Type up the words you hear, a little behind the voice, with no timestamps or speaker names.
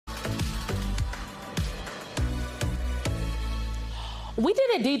We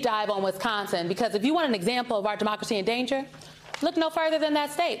did a deep dive on Wisconsin because if you want an example of our democracy in danger, look no further than that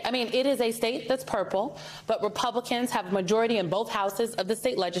state. I mean, it is a state that's purple, but Republicans have a majority in both houses of the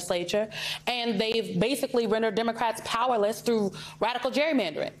state legislature, and they've basically rendered Democrats powerless through radical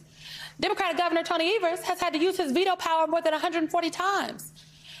gerrymandering. Democratic Governor Tony Evers has had to use his veto power more than 140 times.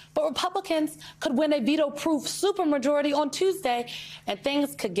 But Republicans could win a veto-proof supermajority on Tuesday, and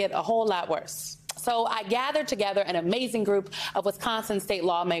things could get a whole lot worse. So I gathered together an amazing group of Wisconsin state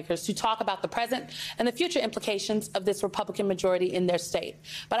lawmakers to talk about the present and the future implications of this Republican majority in their state.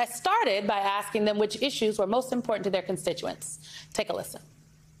 But I started by asking them which issues were most important to their constituents. Take a listen.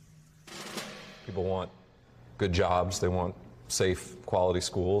 People want good jobs. They want safe, quality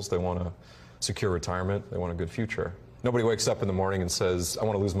schools. They want a secure retirement. They want a good future. Nobody wakes up in the morning and says, I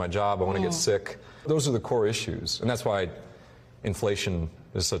want to lose my job. I want to get sick. Those are the core issues. And that's why inflation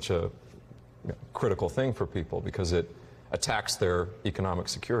is such a critical thing for people, because it attacks their economic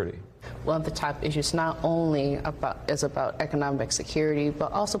security. One of the top issues not only is about economic security,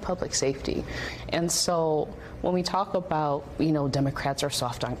 but also public safety. And so when we talk about, Democrats are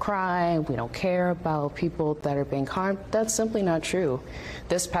soft on crime, we don't care about people that are being harmed, that's simply not true.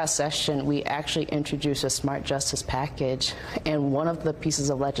 This past session, we actually introduced a smart justice package, and one of the pieces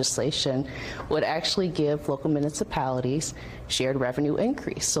of legislation would actually give local municipalities shared revenue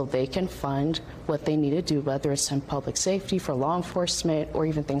increase so they can fund what they need to do, whether it's in public safety, for law enforcement, or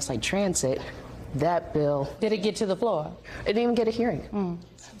even things like transit. That bill... Did it get to the floor? It didn't even get a hearing.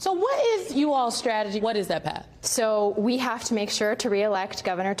 So what is you all's strategy? What is that path? So we have to make sure to re-elect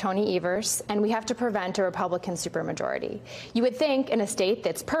Governor Tony Evers, and we have to prevent a Republican supermajority. You would think in a state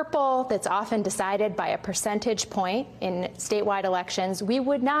that's purple, that's often decided by a percentage point in statewide elections, we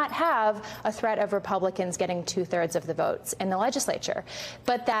would not have a threat of Republicans getting 2/3 of the votes in the legislature.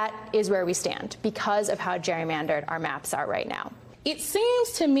 But that is where we stand because of how gerrymandered our maps are right now. It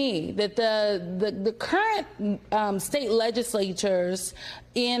seems to me that the current state legislatures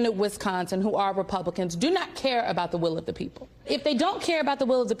in Wisconsin who are Republicans do not care about the will of the people. If they don't care about the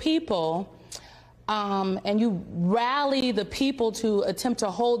will of the people, and you rally the people to attempt to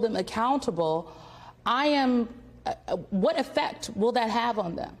hold them accountable, what effect will that have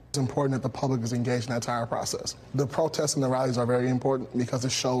on them? It's important that the public is engaged in that entire process. The protests and the rallies are very important because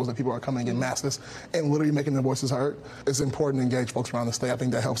it shows that people are coming in masses and literally making their voices heard. It's important to engage folks around the state. I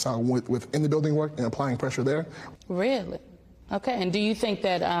think that helps out with in the building work and applying pressure there. Really? Okay. And do you think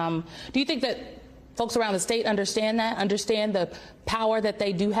that folks around the state understand the power that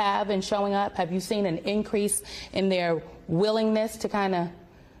they do have in showing up? Have you seen an increase in their willingness to kind of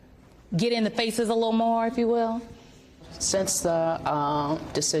get in the faces a little more, if you will? Since the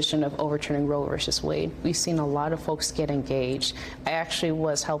decision of overturning Roe versus Wade, we've seen a lot of folks get engaged. I actually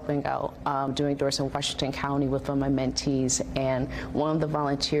was helping out doing doors in Washington County with one of my mentees, and one of the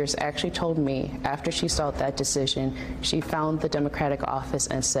volunteers actually told me after she saw that decision, she found the Democratic office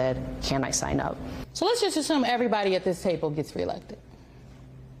and said, can I sign up? So let's just assume everybody at this table gets reelected.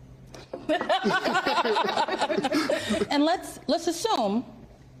 And let's assume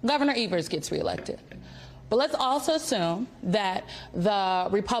Governor Evers gets reelected. But let's also assume that the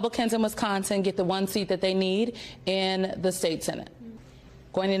Republicans in Wisconsin get the one seat that they need in the state Senate.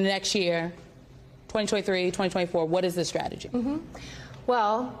 Going into next year, 2023, 2024, what is the strategy?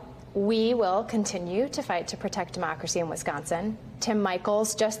 Well, we will continue to fight to protect democracy in Wisconsin. Tim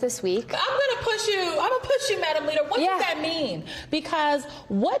Michels just this week. I'm gonna push you, Madam Leader. What does that mean? Because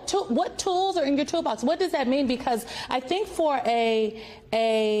what tools are in your toolbox? What does that mean? Because I think for a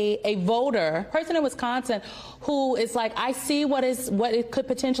voter, person in Wisconsin who is like, I see what it could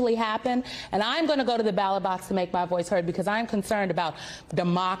potentially happen, and I'm gonna go to the ballot box to make my voice heard because I'm concerned about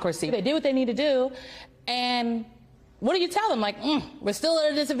democracy. They do what they need to do, and what do you tell them? Like, we're still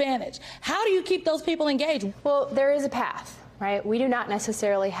at a disadvantage. How do you keep those people engaged? Well, there is a path, right? We do not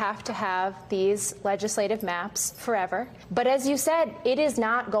necessarily have to have these legislative maps forever. But as you said, it is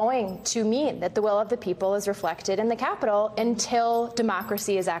not going to mean that the will of the people is reflected in the Capitol until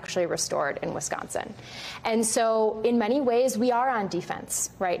democracy is actually restored in Wisconsin. And so in many ways, we are on defense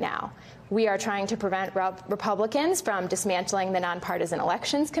right now. We are trying to prevent Republicans from dismantling the Nonpartisan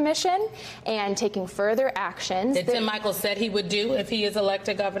Elections Commission and taking further actions. That Tim Michels said he would do if he is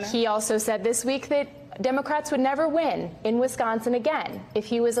elected governor? He also said this week that Democrats would never win in Wisconsin again if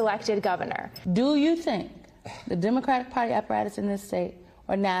he was elected governor. Do you think the Democratic Party apparatus in this state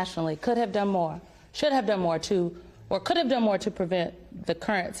or nationally could have done more, should have done more to, or could have done more to prevent the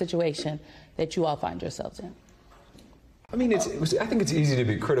current situation that you all find yourselves in? I mean, I think it's easy to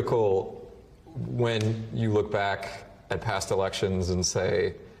be critical when you look back at past elections and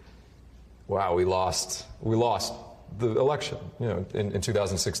say, wow, we lost the election. You know, in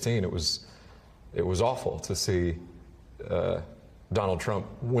 2016, it was awful to see Donald Trump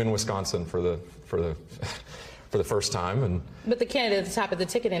win Wisconsin for the first time. But the candidate at the top of the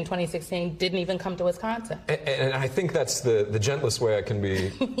ticket in 2016 didn't even come to Wisconsin. And I think that's the gentlest way I can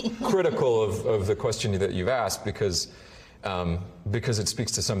be critical of the question that you've asked, because it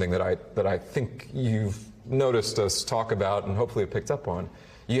speaks to something that I think you've noticed us talk about and hopefully have picked up on.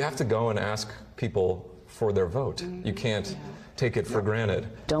 You have to go and ask people for their vote. You can't take it for granted.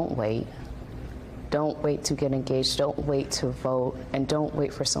 Don't wait. Don't wait to get engaged. Don't wait to vote. And don't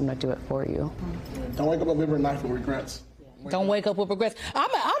wait for someone to do it for you. Don't wake up November 9th with regrets. Don't wake up with regrets.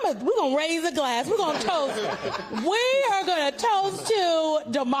 We're going to raise a glass. We're going to toast. We are going to toast to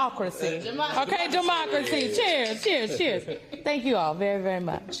democracy. Okay, democracy. Cheers, cheers, cheers. Thank you all very, very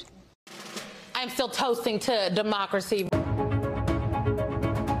much. I'm still toasting to democracy.